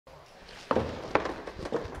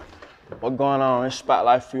What's going on? It's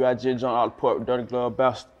Spotlife Phew. I just jumped out the port with Dirty Glove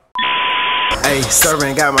Bastard. Ayy,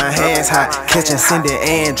 serving got my hands hot, catching, sending,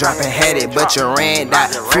 and dropping. Had it, but you ran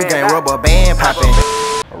out. Free game rubber band popping.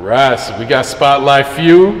 Alright, so we got Spotlife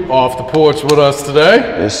Phew off the porch with us today.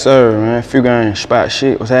 Yes, sir, man. Few gang spot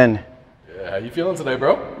shit. What's happening? Yeah, how you feeling today,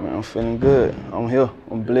 bro? Man, I'm feeling good. I'm here.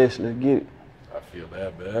 I'm blessed. Let's get it. I feel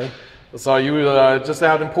that, man. I saw you just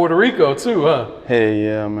out in Puerto Rico too, huh? Hey,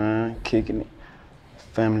 yeah, man. Kicking it.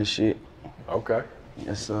 Family shit. Okay.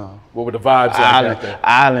 Yes, sir. What were the vibes like out there?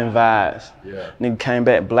 Island vibes. Yeah. Nigga came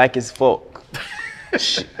back black as fuck.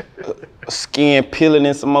 Skin peeling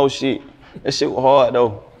and some more shit. That shit was hard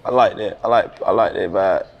though. I like that. I like that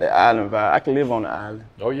vibe, that island vibe. I can live on the island.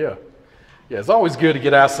 Oh yeah. Yeah, it's always good to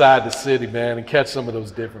get outside the city, man, and catch some of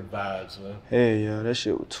those different vibes, man. Hey, yeah, that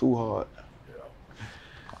shit was too hard. Yeah.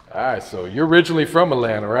 All right, so you're originally from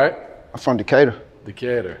Atlanta, right? I'm from Decatur.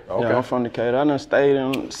 Decatur. Okay. Yeah, I'm from Decatur. I done stayed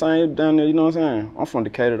in the same down there, you know what I'm saying? I'm from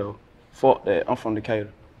Decatur though. Fuck that, I'm from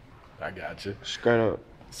Decatur. I got you. Straight up.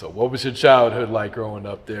 So what was your childhood like growing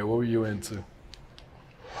up there? What were you into?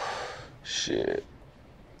 Shit.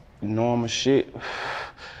 Normal shit.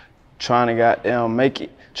 Trying to goddamn make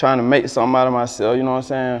it. Trying to make something out of myself, you know what I'm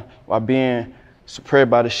saying? While being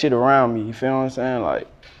suppressed by the shit around me, you feel what I'm saying? Like,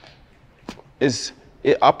 it's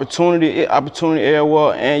opportunity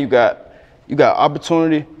everywhere, and you got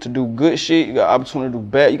opportunity to do good shit, you got opportunity to do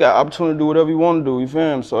bad, you got opportunity to do whatever you want to do, you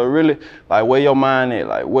feel me? So it really, like, where your mind at,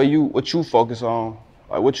 like, what you focus on,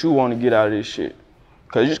 like, what you want to get out of this shit.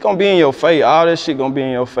 Cause it's gonna be in your face, all that shit gonna be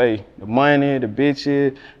in your face. The money, the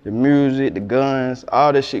bitches, the music, the guns,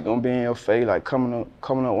 all that shit gonna be in your face, like coming up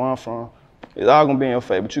where I'm from. It's all gonna be in your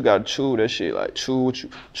face, but you gotta choose that shit, like choose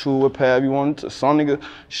what path you want to. Some nigga,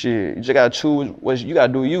 shit, you just gotta choose what you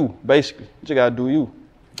gotta do you, basically. You just gotta do you.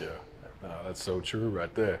 Yeah, no, that's so true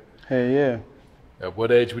right there. Hell yeah. At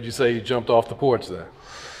what age would you say you jumped off the porch then?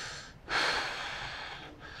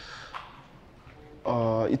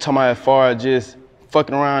 You talking about as far as just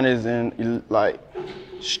fucking around is in like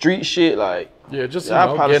street shit, like yeah, just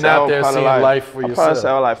getting out there, seeing like, life for yourself. Probably say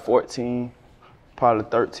I was like 14, probably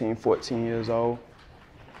 13, 14 years old.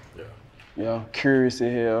 Yeah. Yeah, curious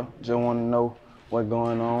as hell, just want to know what's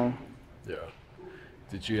going on. Yeah.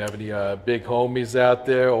 Did you have any big homies out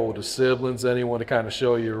there, older siblings, anyone to kind of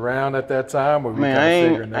show you around at that time? Or Man, I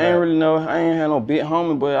ain't really know, I ain't had no big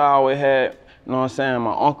homie, but I always had, you know what I'm saying,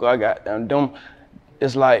 my uncle, I got them,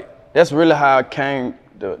 it's like, that's really how I came,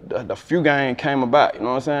 the Phew gang came about, you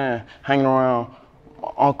know what I'm saying? Hanging around my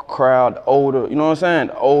uncle crowd, the older, you know what I'm saying?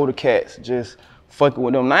 The older cats, just fucking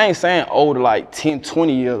with them. And I ain't saying older like 10,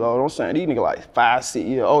 20 years old. I'm saying these niggas like 5, 6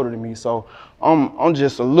 years older than me. So I'm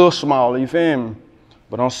just a little smaller, you feel me?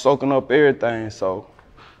 But I'm soaking up everything, so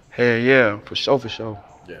hell yeah, for sure.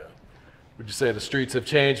 Yeah. Would you say the streets have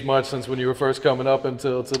changed much since when you were first coming up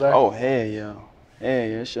until today? Oh, hell yeah. Hell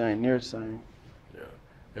yeah, shit ain't near the same.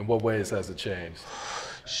 In what ways has it changed?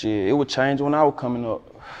 Shit, it would change when I was coming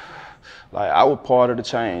up. Like, I was part of the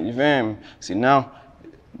change, you feel me? See, now,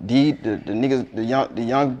 the niggas, the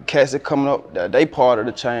young cats that coming up, they part of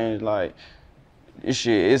the change. Like, this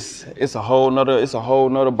shit, it's a whole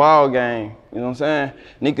nother ball game, you know what I'm saying?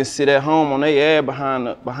 Niggas sit at home on their ass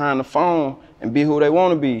behind the phone and be who they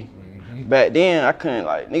want to be. Mm-hmm. Back then, I couldn't,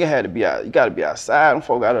 like, nigga had to be out, you gotta be outside, them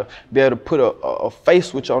folk gotta be able to put a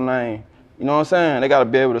face with your name. You know what I'm saying? They gotta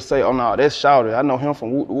be able to say, oh no, that's Shouty. I know him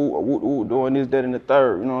from Woot, doing this, that, and the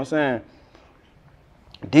third. You know what I'm saying?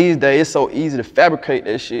 These days, it's so easy to fabricate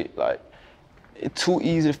that shit. Like, it's too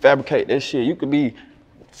easy to fabricate that shit. You could be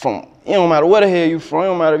from, it don't matter where the hell you from, it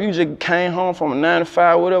don't matter if you just came home from a 9 to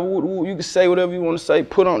 5, whatever, you can say whatever you want to say,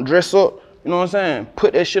 put on, dress up, you know what I'm saying?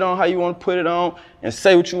 Put that shit on how you want to put it on and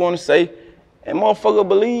say what you want to say. And motherfucker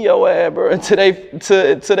believe your ass, bro,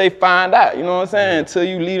 until they find out, you know what I'm saying? Until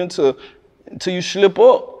you lead them to, until you slip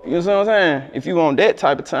up, you know what I'm saying? If you want that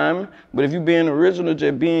type of timing, but if you being original,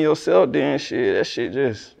 just being yourself, then shit,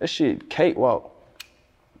 that shit cakewalk,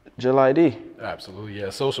 just like this. Absolutely, yeah.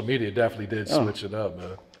 Social media definitely did switch it up,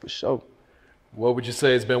 man. For sure. What would you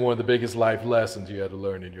say has been one of the biggest life lessons you had to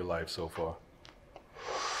learn in your life so far?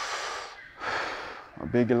 A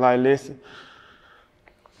biggest life lesson?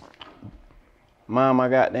 Mind my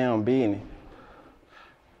goddamn business.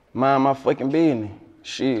 Mind my fucking business.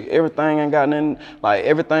 Shit, everything ain't got nothing, like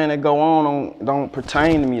everything that go on don't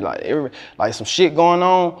pertain to me. Like some shit going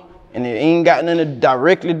on and it ain't got nothing to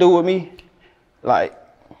directly do with me. Like,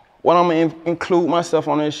 what I'm gonna include myself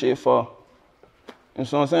on that shit for? You know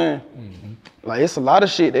what I'm saying? Mm-hmm. Like, it's a lot of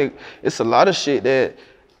shit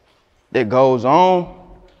that goes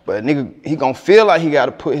on But nigga, he gonna feel like he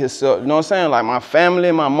gotta put himself, you know what I'm saying? Like my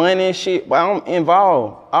family, my money and shit, but I'm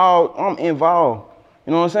involved. I'm involved.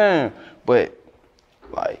 You know what I'm saying? But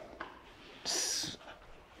like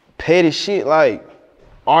petty shit, like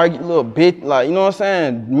argue a little bit, like, you know what I'm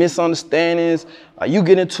saying? Misunderstandings. Like you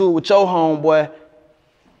get into it with your homeboy.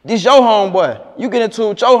 This your homeboy. You get into it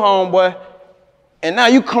with your homeboy. And now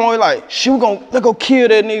you come on like, shit, let's go kill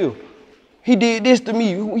that nigga. He did this to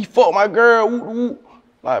me. He fucked my girl. Woo, woo.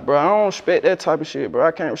 Like, bro, I don't respect that type of shit, bro.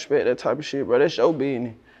 I can't respect that type of shit, bro. That's your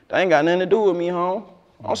business. That ain't got nothing to do with me, home.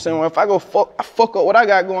 I'm saying, well, if I fuck up what I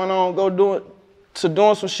got going on, go do it to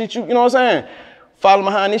doing some shit you know what I'm saying? Follow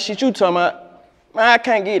behind this shit you talking about, man, I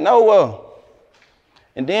can't get nowhere.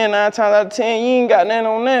 And then 9 times out of 10, you ain't got nothing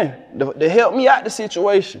on there to help me out the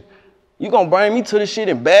situation. You gonna bring me to the shit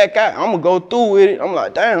and back out. I'm gonna go through with it. I'm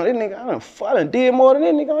like, damn, this nigga, I done did more than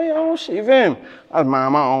this nigga on your own shit, you feel me? I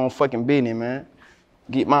mind my own fucking business, man.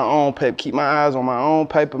 Get my own paper, keep my eyes on my own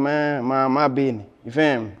paper, man, mind my business, you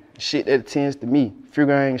feel me? Shit that attends to me,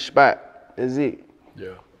 figure ain't spot, that's it. Yeah,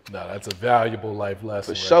 no, that's a valuable life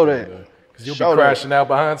lesson. For sure that. Because you'll be crashing out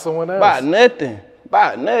behind someone else. About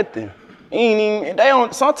nothing.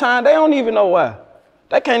 Sometimes they don't even know why.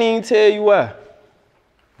 They can't even tell you why.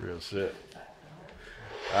 Real shit.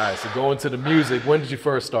 All right, so going to the music, when did you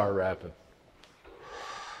first start rapping?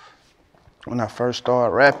 When I first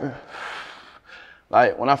started rapping,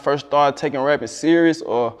 like when I first started taking rapping serious,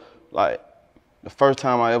 or like the first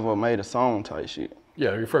time I ever made a song type shit?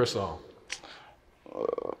 Yeah, your first song.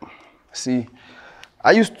 See,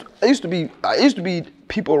 I used to be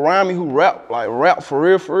people around me who rap for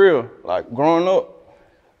real. Like growing up,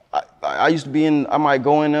 I used to be I might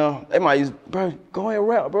go in there, they might bro, go ahead and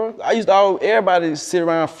rap, bro. I used to everybody sit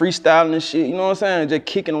around freestyling and shit, you know what I'm saying? Just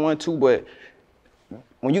kicking 1, 2, but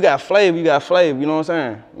when you got flavor, you got flavor, you know what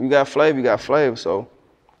I'm saying? You got flavor, so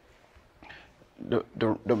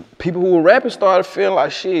the people who were rapping started feeling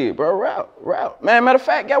like, shit, bro, rap. Man, matter of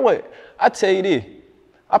fact, get what? I tell you this,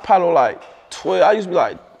 I probably like 12, I used to be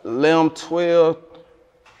like 11, 12,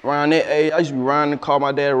 around that age, I used to be riding and call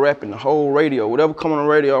my dad rapping the whole radio. Whatever come on the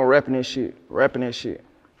radio, I'm rapping that shit.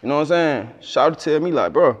 You know what I'm saying? Shout to tell me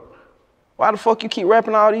like, bro, why the fuck you keep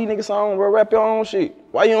rapping all these niggas songs, bro? Rap your own shit.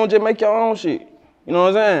 Why you don't just make your own shit? You know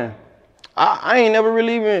what I'm saying? I ain't even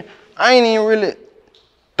really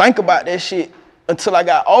think about that shit until I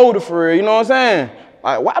got older for real, you know what I'm saying?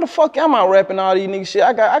 Like, why the fuck am I rapping all these niggas shit?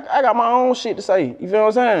 I got my own shit to say, you feel what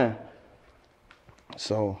I'm saying?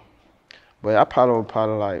 So, but I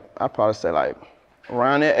probably say like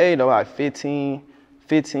around that age though, like 15,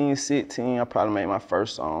 16, I probably made my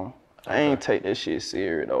first song. I ain't take that shit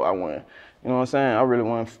serious though. I you know what I'm saying?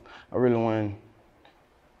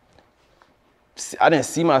 I didn't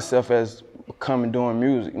see myself as coming doing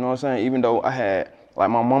music, you know what I'm saying? Even though I had, like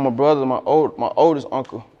my mama brother, my oldest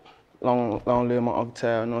uncle, long live my Uncle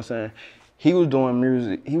Tal, you know what I'm saying? He was doing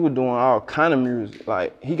music, he was doing all kind of music.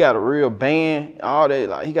 Like he got a real band, all that,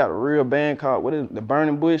 like he got a real band called, the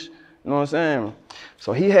Burning Bush, you know what I'm saying?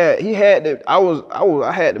 So I had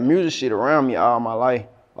the music shit around me all my life.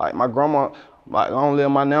 Like my grandma, like long live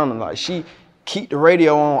my nana, like she keep the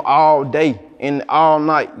radio on all day and all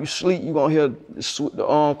night. You sleep, you gonna hear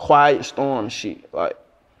the quiet storm shit, like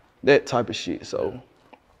that type of shit. So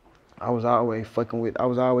I was always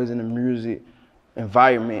in the music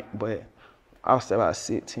environment, but I was about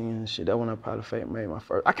 16 and shit. That when I probably made my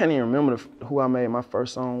first. I can't even remember who I made my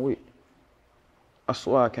first song with. I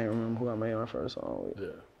swear I can't remember who I made my first song with.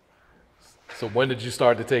 Yeah. So when did you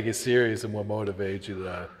start to take it serious, and what motivated you to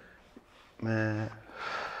that? Man,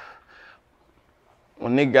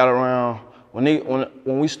 when nigga got around,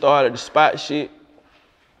 when we started the spot shit,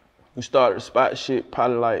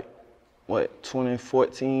 probably like, what,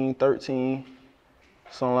 2014, 13,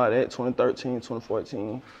 something like that, 2013,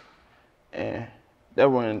 2014. And that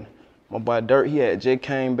when my boy Dirt, he had just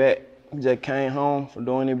came back. He just came home from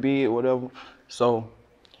doing his bid, whatever. So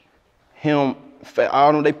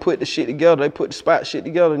all them, they put the shit together. They put the spot shit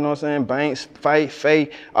together, you know what I'm saying? Banks, Faye,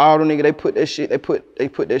 all them niggas, they put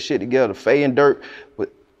that shit together. Faye and Dirt,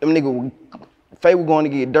 but them niggas, Faye was going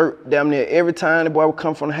to get Dirt damn near every time the boy would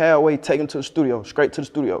come from the highway, take him to the studio, straight to the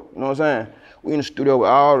studio, you know what I'm saying? We in the studio with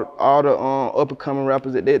all the up-and-coming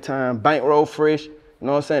rappers at that time, Bankroll Fresh, you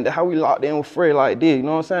know what I'm saying? That's how we locked in with Fred like this, you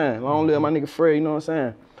know what I'm saying? Long live my nigga Fred, you know what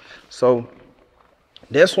I'm saying? So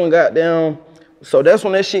that's when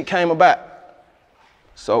that shit came about.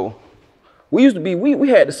 So we had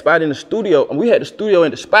the spot in the studio, and we had the studio in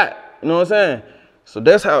the spot, you know what I'm saying? So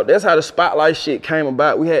that's how the Spotlight shit came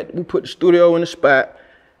about. We put the studio in the spot,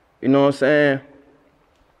 you know what I'm saying?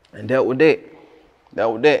 And that was that. That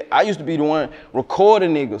was that. I used to be the one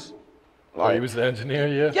recording niggas. Like, oh, he was the engineer,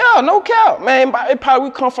 yeah? Yeah, no cap, man. It probably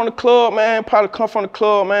we come from the club, man.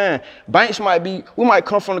 Banks we might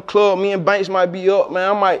come from the club. Me and Banks might be up,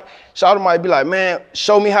 man. Shawty might be like, man,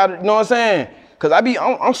 show me how to, you know what I'm saying? Cause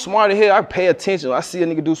I'm smart as hell. I pay attention. I see a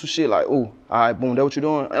nigga do some shit like, ooh, all right, boom, that what you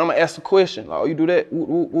doing? And I'm gonna ask a question. Like, oh, you do that?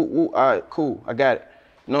 Ooh, all right, cool, I got it.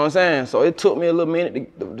 You know what I'm saying? So it took me a little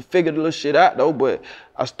minute to figure the little shit out though, but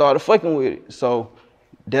I started fucking with it. So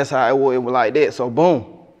that's how it was like that. So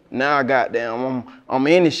boom. Now I I'm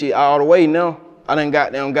in this shit all the way now. I done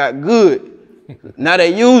got good. Now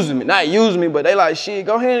they using me, not using me, but they like, shit,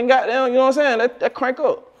 go ahead and goddamn, you know what I'm saying? That crank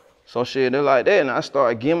up. So shit, they're like that, and I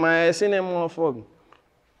started getting my ass in that motherfucker.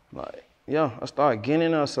 Like, yeah, I started getting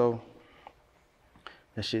in there, so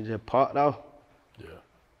that shit just popped off. Yeah.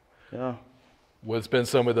 Yeah. What's been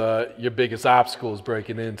some of your biggest obstacles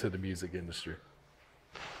breaking into the music industry?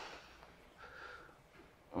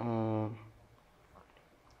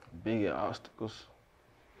 Biggest obstacles.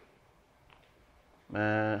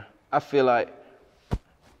 Man, I feel like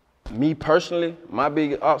me personally, my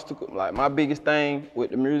biggest obstacle, like my biggest thing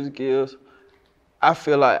with the music is, I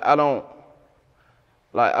feel like I don't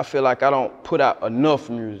put out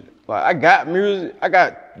enough music. Like I got music, I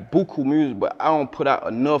got buku music, but I don't put out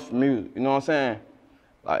enough music, you know what I'm saying?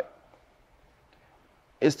 Like,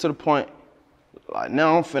 it's to the point, like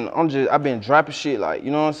now I've been dropping shit, like,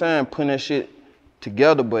 you know what I'm saying? Putting that shit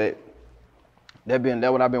together, but that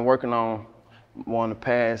what I've been working on more in the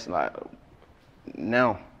past, like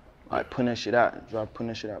now, like putting that shit out, putting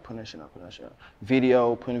that shit out. Putting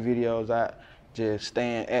videos out, just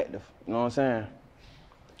staying active, you know what I'm saying?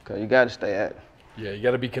 Cause you gotta stay active. Yeah, you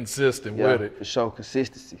gotta be consistent with it. For sure,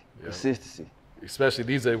 consistency. Especially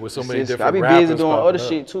these days with so many different rappers. I be busy doing other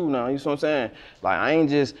shit too now, you know what I'm saying? Like I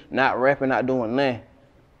ain't just not rapping, not doing nothing.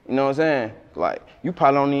 You know what I'm saying? Like, you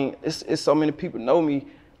probably don't even, it's so many people know me,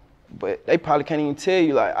 but they probably can't even tell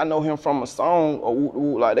you, like, I know him from a song,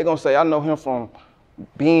 or like, they gonna say, I know him from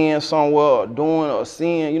being somewhere, or doing, or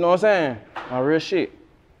seeing, you know what I'm saying? My real shit,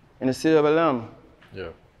 in the city of Atlanta. Yeah.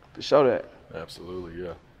 To show that. Absolutely,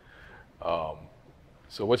 yeah.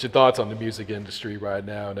 So what's your thoughts on the music industry right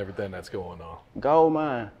now and everything that's going on? Gold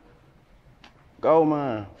mine,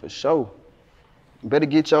 for sure. Better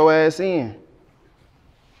get your ass in.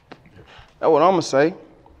 That's what I'm gonna say.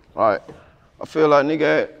 Like, I feel like,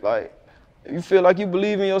 nigga, like, if you feel like you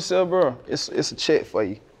believe in yourself, bro, it's a check for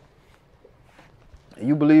you. And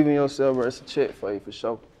you believe in yourself, bro, it's a check for you, for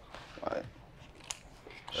sure. Like,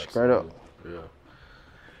 straight up. Yeah.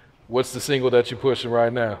 What's the single that you're pushing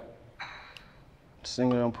right now? The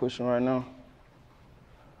single that I'm pushing right now?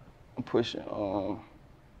 I'm pushing, I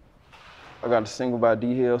got a single by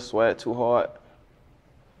D Hill, Swag Too Hard.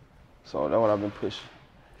 So that's what I've been pushing.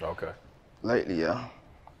 Okay. Lately, yeah.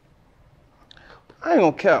 I ain't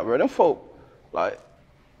gonna cap, bro. Them folk, like,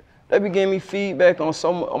 they be giving me feedback on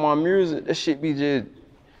on my music. That shit be just,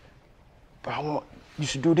 bro, you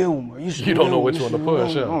should do that one, bro. You don't know which one to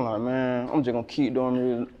push, huh? I'm like, man, I'm just gonna keep doing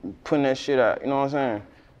music, putting that shit out. You know what I'm saying?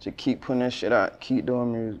 Just keep putting that shit out. Keep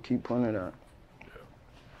doing music, keep putting it out.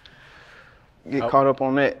 Yeah. Get caught up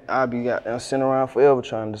on that, I'll be sitting around forever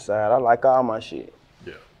trying to decide. I like all my shit.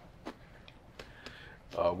 Yeah.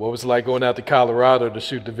 What was it like going out to Colorado to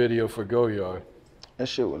shoot the video for Goyard? That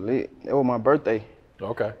shit was lit. It was my birthday.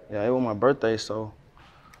 Okay. Yeah, it was my birthday, so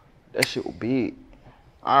that shit was big.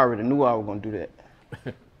 I already knew I was gonna do that.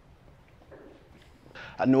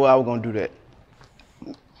 I knew I was gonna do that.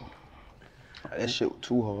 That shit was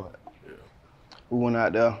too hard. Yeah. We went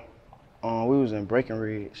out there. We was in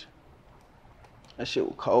Breckenridge. That shit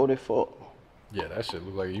was cold as fuck. Yeah, that shit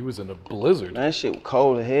looked like he was in a blizzard. Man, that shit was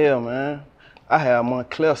cold as hell, man. I had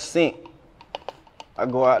Montclair scent. I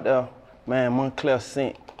go out there, man, Montclair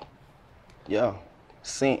scent. Yeah,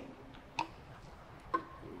 scent.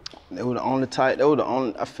 They were the only type,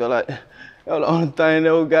 I feel like, that was the only thing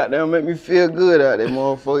that would goddamn make me feel good out there,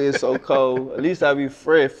 motherfucker. It's so cold. At least I be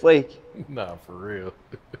fresh, flaky. Nah, for real.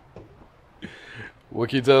 What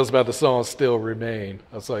can you tell us about the song Still Remain?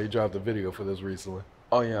 I saw you dropped a video for this recently.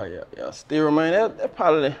 Oh, yeah. Still Remain, that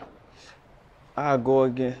probably, I go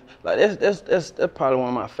against, like, that's probably one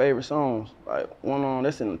of my favorite songs. Like, one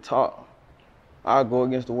that's in the top. I go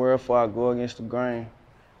against the world before I go against the grain.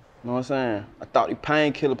 You know what I'm saying? I thought the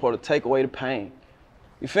painkiller supposed to take away the pain.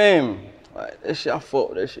 You feel me? Like, that shit, I fuck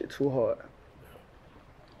with that shit too hard.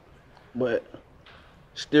 But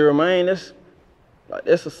Still Remain,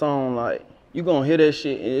 that's a song, like, you gonna hear that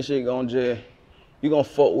shit and this shit gonna just, you gonna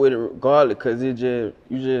fuck with it regardless, cause the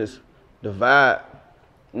vibe,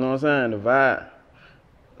 you know what I'm saying? The vibe.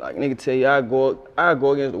 Like nigga tell you I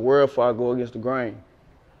go against the world before I go against the grain.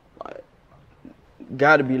 Like,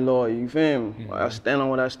 gotta be loyal, you feel me? Like, I stand on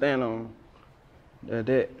what I stand on. That's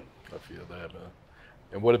that. I feel that, man.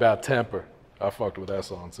 And what about Temper? I fucked with that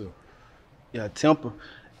song too. Yeah, Temper.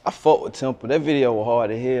 I fuck with Temper. That video was hard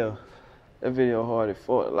as hell. That video hard as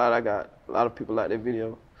fuck. I got a lot of people like that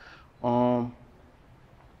video.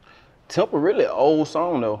 Temper really an old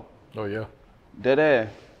song though. Oh yeah. Dead ass.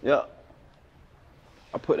 Yeah.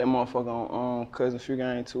 I put that motherfucker on Cousin Phew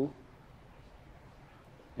Gang too.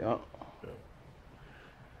 Yeah.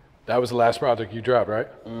 That was the last project you dropped,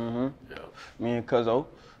 right? Mm-hmm. Yeah. Me and Cuzzo.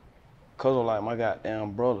 Cuzzo like my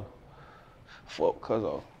goddamn brother. Fuck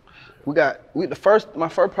Cuzzo. My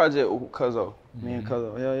first project was Cuzzo. Me and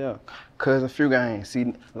Cuzzo, yeah. Cousin Phew Gang. See,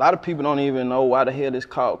 a lot of people don't even know why the hell it's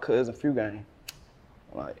called Cousin Phew Gang.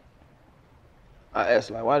 Like, I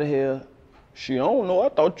asked like, why the hell? She don't know, I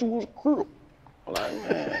thought you was a crip. Like,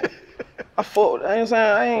 man, I fuck with, I ain't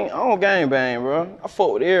saying, I don't gang bang, bro. I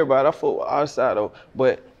fuck with everybody, I fuck with outside though.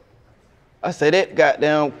 But I say that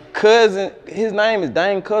goddamn cousin, his name is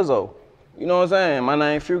Dane Cuzzo. You know what I'm saying? My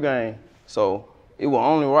name Phew Gang. So it was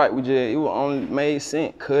only right, it was only made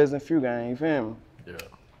sense, Cousin Phew Gang, you feel me? Yeah.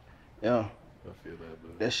 Yeah. I feel that,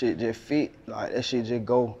 man. That shit just fit, like that shit just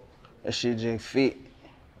go. That shit just fit.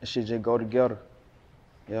 That shit just go together.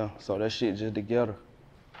 Yeah, so that shit just together.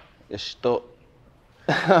 It's stuck.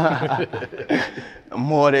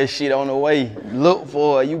 More of that shit on the way. Look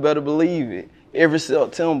for it, you better believe it. Every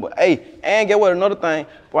September. Hey, and get what, another thing,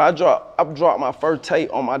 boy, I dropped my first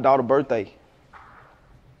tape on my daughter's birthday.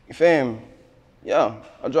 You feel me? Yeah,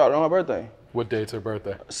 I dropped it on her birthday. What date's her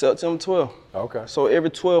birthday? September 12th. Okay. So every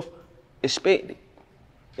 12th, expect it.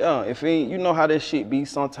 Yeah, if it, you know how that shit be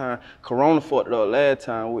sometimes. Corona fucked it up last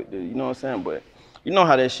time with the, you know what I'm saying? But you know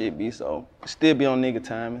how that shit be, so still be on nigga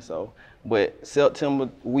timing, so. But September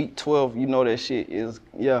week 12, you know that shit is,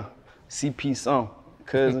 yeah, CP song.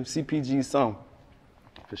 Cousin CPG song.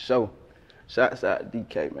 For sure. Shouts out to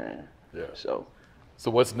DK, man. Yeah. For sure.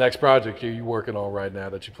 So what's the next project you working on right now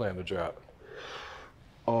that you plan to drop?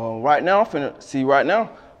 Right now,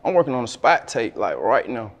 I'm working on a spot tape, like right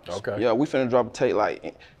now. Okay. Yeah, we finna drop a tape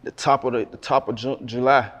like the top of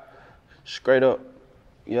July. Straight up.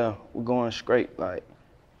 Yeah, we're going straight. Like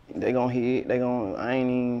they gonna hit, I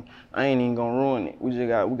ain't even gonna ruin it. We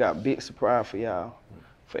got big surprise for y'all.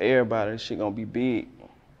 For everybody, this shit gonna be big.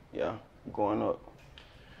 Yeah, going up.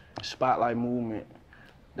 Spotlight movement,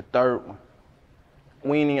 the third one. I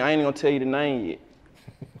ain't even gonna tell you the name yet.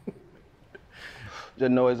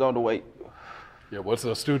 Just know it's on the way. Yeah, what's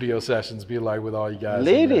the studio sessions be like with all you guys?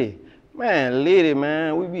 Litty,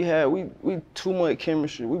 man, we too much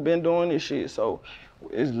chemistry. We been doing this shit, so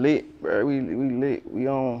it's lit, bro. We lit. We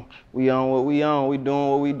on what we on. We doing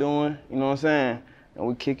what we doing. You know what I'm saying? And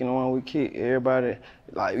we kicking on, we kick. Everybody,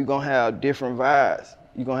 like, we gonna have different vibes.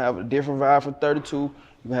 You gonna have a different vibe from 32. You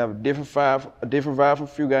gonna have a different vibe from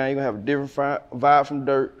Phew Gang. You gonna have a different vibe from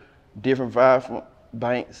Dirt, different vibe from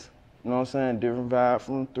Banks. You know what I'm saying? Different vibe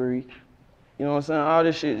from 3. You know what I'm saying? All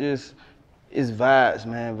this shit just is vibes,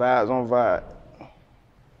 man. Vibes on vibe.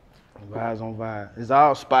 Vibes on vibe. It's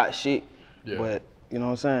all spot shit, but you know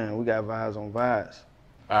what I'm saying? We got vibes on vibes.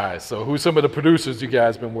 All right, so who's some of the producers you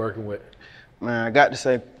guys been working with? Man, I got to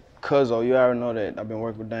say Cuzzo. You already know that. I've been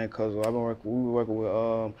working with Dan Cuzzo. We been working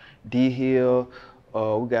with D Hill.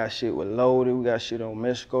 We got shit with Loaded. We got shit on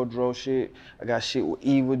Mexico Dro shit. I got shit with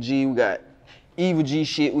Evil G. We got Evil G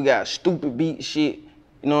shit. We got Stupid Beat shit.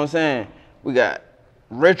 You know what I'm saying? We got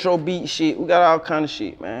Retro Beat shit. We got all kind of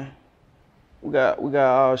shit, man. We got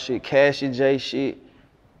all shit. Cashy J shit.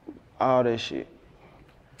 All that shit.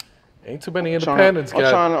 Ain't too many independents,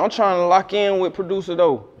 guys. I'm trying to lock in with producer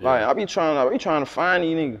though. Yeah. Like I be trying to find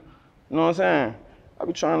these niggas. You know what I'm saying? I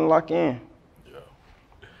be trying to lock in. Yeah.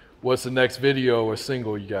 What's the next video or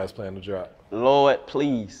single you guys plan to drop? Lord,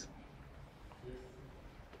 please.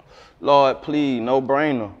 Lord, please, no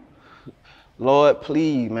brainer. Lord,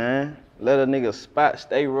 please, man. Let a nigga spot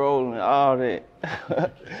stay rolling and all that.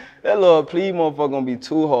 That Lord, please motherfucker gonna be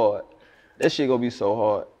too hard. That shit gonna be so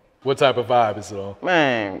hard. What type of vibe is it on?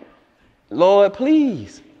 Man, Lord,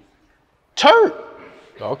 please. Church.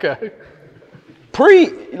 Okay.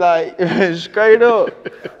 Like, straight up.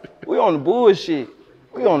 We on the bullshit.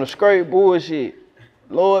 We on the straight bullshit.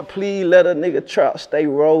 Lord, please let a nigga trap stay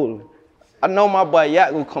rolling. I know my boy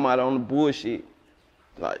Yak gonna come out on the bullshit.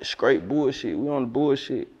 Like, straight bullshit. We on the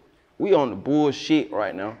bullshit. We on the bullshit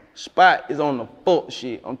right now. Spot is on the fuck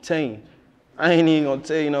shit, I'm telling you. I ain't even gonna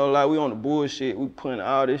tell you no lie, we on the bullshit. We putting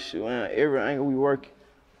all this shit, man. Every angle we working.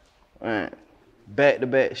 Man, back to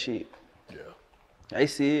back shit. Yeah. They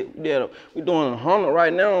see it. We doing 100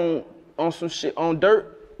 right now on some shit, on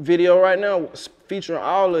dirt video right now, featuring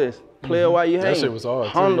all this. Player while you hang. That shit was hard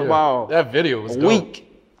 100 ball. That video was a dope. week.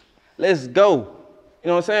 Let's go. You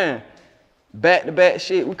know what I'm saying? Back-to-back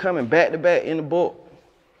shit. We coming back-to-back in the book.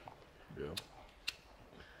 Yeah.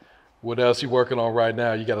 What else you working on right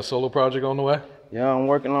now? You got a solo project on the way? Yeah, I'm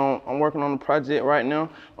working on the project right now.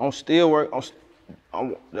 I'm still working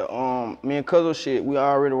on me and Cuzzo shit. We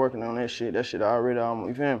already working on that shit. That shit already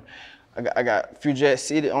you feel me? I got Fabricate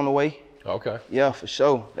City on the way. Okay. Yeah, for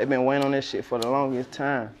sure. They been waiting on that shit for the longest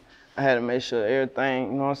time. I had to make sure everything,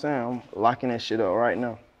 you know what I'm saying? I'm locking that shit up right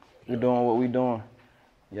now. We doing what we doing.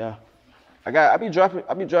 Yeah. I be dropping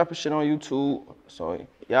shit on YouTube. So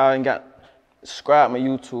y'all ain't got subscribe my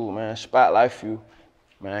YouTube, man. Spotlife Phew.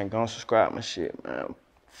 Man, go subscribe my shit, man.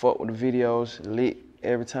 Fuck with the videos, lit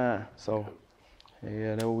every time. So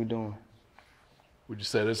yeah, that's what we doing. Would you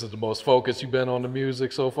say this is the most focused you've been on the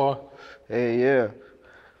music so far? Hey yeah.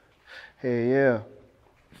 Hey yeah.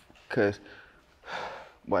 Cause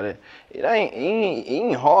but it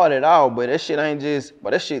ain't hard at all, but that shit ain't just,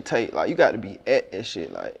 but that shit take, like, you got to be at that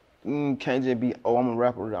shit. Like, you can't just be, oh, I'm a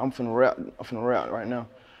rapper, I'm finna rap right now.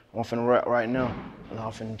 I'm finna rap right now, and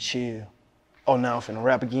I'm finna chill. Oh, now I'm finna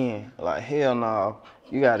rap again. Like, hell no,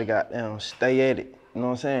 you got to goddamn stay at it, you know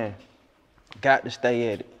what I'm saying? Got to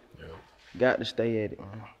stay at it. Yeah. Got to stay at it,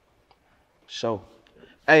 man. So,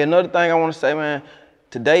 hey, another thing I want to say, man,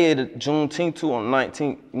 today is Juneteenth too, on the 19th,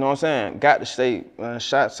 you know what I'm saying? Got to say, man,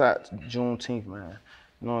 shots out to Juneteenth, man.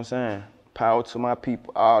 You know what I'm saying? Power to my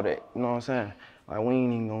people, all that, you know what I'm saying? Like, we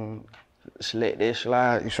ain't even gonna just let that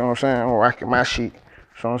slide, you know what I'm saying? I'm rocking my shit, you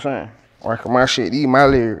know what I'm saying? Rocking my shit, these my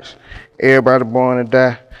lyrics. Everybody born to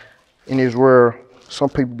die in this world. Some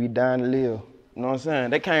people be dying to live, you know what I'm saying?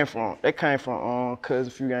 They came from Cuz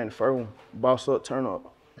if you ain't the first one, boss up, turn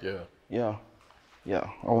up. Yeah. Yeah. Yeah,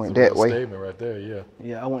 I went that way. Statement right there, yeah.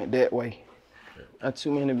 Yeah, I went that way. Yeah. Not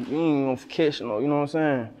too many, you ain't gonna catch no, you know what I'm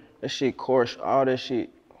saying? That shit course, all that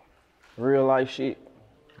shit, real life shit.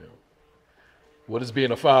 Yeah. What has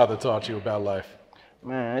being a father taught you about life?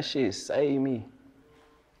 Man, that shit saved me.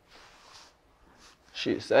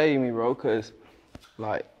 Shit saved me, bro, cause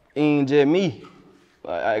like, it ain't just me.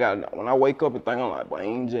 Like, when I wake up and think, I'm like, but it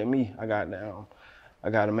ain't just me. I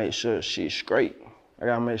gotta make sure shit's straight. I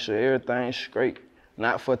gotta make sure everything's straight.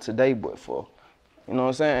 Not for today, but for, you know what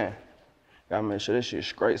I'm saying? Gotta make sure this shit's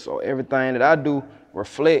straight. So everything that I do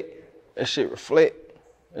that shit reflect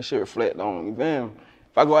on me, fam.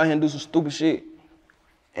 If I go out here and do some stupid shit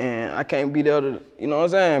and I can't be there to, you know what I'm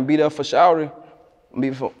saying, be there for Shawty,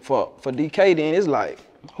 be for DK, then it's like,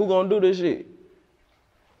 who gonna do this shit?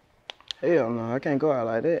 Hell no, I can't go out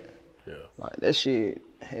like that. Yeah. Like that shit,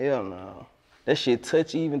 hell no. That shit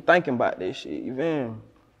touchy even thinking about that shit, you feel me?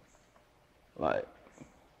 Like,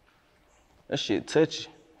 that shit touchy.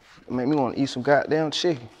 It make me want to eat some goddamn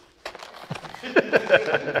chicken. You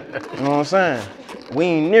know what I'm saying? We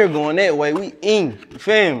ain't near going that way, we in, you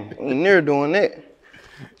feel me? We ain't near doing that.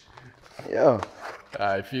 Yeah. All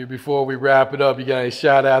right, Phew, before we wrap it up, you got any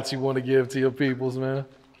shout outs you want to give to your peoples, man?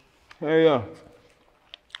 Hell yeah.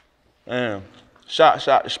 Damn. Shots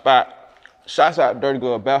out the spot. Shots out Dirty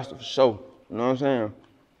Glove Bastard for sure. You know what I'm saying?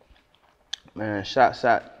 Man, shots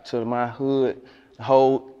out to my hood, the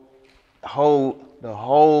whole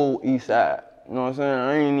east side. You know what I'm saying?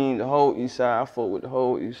 I ain't need the whole east side. I fuck with the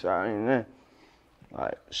whole east side. Ain't that?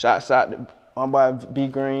 Like, shots out to my boy B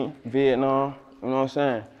Green, Vietnam. You know what I'm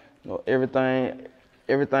saying? You know, everything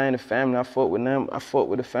in the family, I fuck with them. I fuck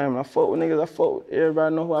with the family. I fuck with niggas. I fuck with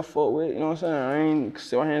everybody know who I fuck with. You know what I'm saying? I ain't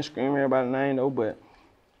sit here and scream everybody's name though, but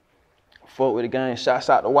I fuck with the gang. Shots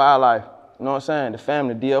out to Wildlife. You know what I'm saying? The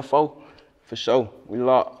family, DFO, for sure. We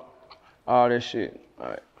locked all that shit. All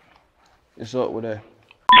right, it's up with that.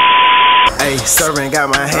 Ayy, serving got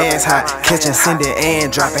my hands hot, catching, sending,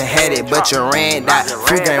 and dropping. Had it, but you ran out.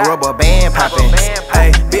 Free game rubber band popping.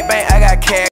 Ayy, big bang, I got cash.